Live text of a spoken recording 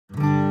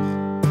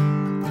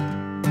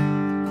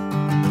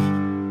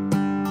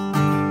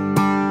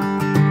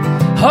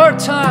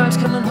Hard times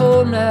coming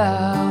home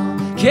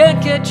now, can't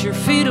get your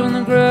feet on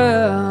the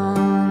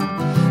ground.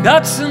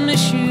 Got some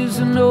issues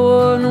and no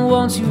one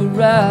wants you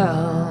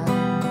around.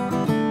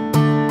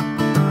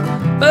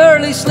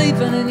 Barely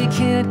sleeping and you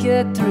can't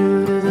get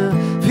through to the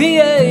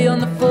PA on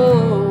the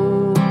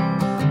phone.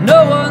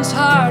 No one's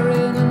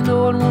hiring and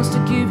no one wants to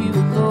give you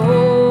a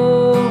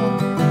loan.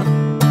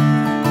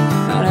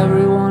 Not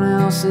everyone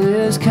else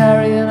is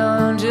carrying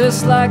on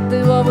just like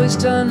they've always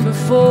done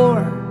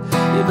before.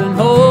 You've been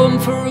home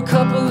for a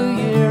couple of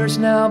years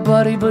now,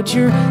 buddy, but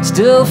you're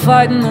still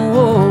fighting the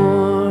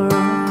war.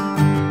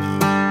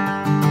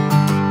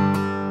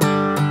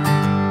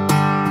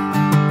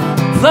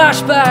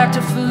 Flashback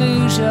to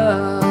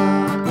Fallujah,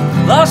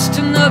 lost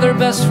another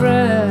best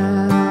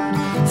friend.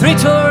 3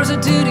 tours of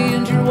duty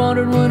and you're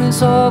wondering when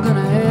it's all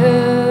gonna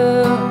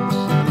end.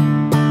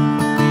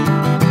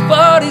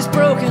 Body's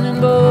broken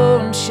and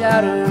bones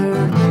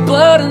shattered,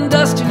 blood and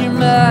dust in your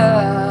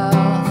mouth.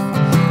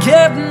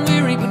 Getting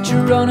weary but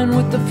you're running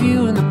with the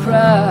few and the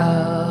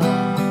proud.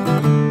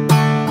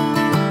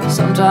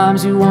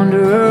 Sometimes you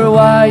wonder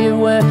why you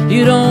went,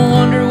 you don't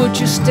wonder what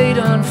you stayed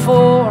on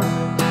for.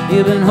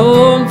 You've been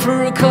home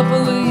for a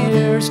couple of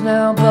years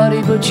now,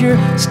 buddy, but you're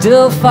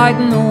still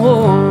fighting the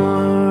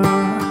war.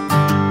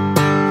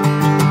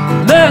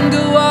 Men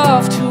go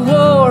off to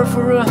war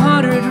for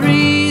 100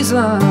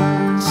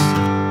 reasons,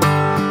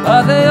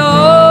 but they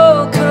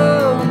all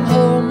come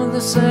home with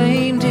the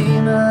same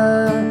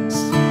demons.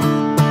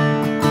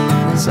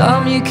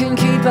 Some you can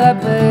keep at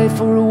bay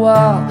for a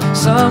while,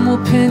 some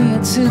will pin you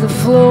to the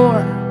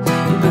floor.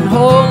 You've been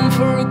home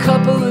for a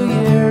couple of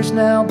years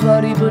now,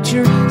 buddy, but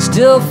you're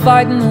still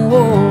fighting the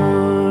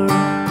war.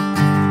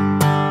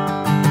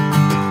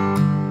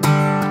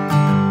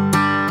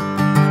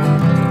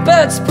 The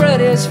bedspread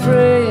is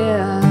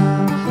fraying,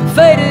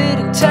 faded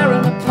and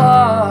tearing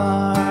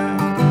apart.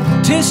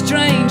 2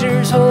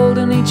 strangers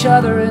holding each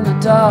other in the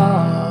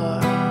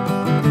dark.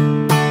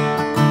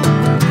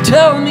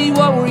 Tell me,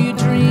 what were you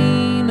dreaming?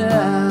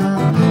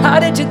 How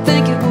did you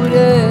think it would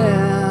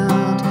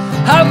end?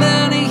 How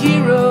many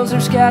heroes are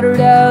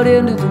scattered out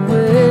into the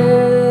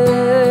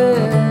wind?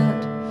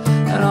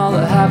 And all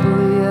the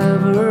happily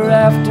ever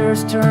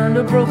afters turned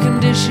to broken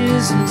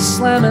dishes and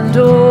slamming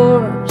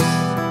doors.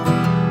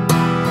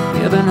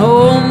 You've been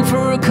home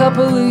for a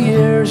couple of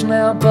years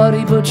now,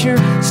 buddy, but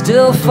you're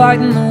still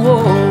fighting the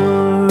war.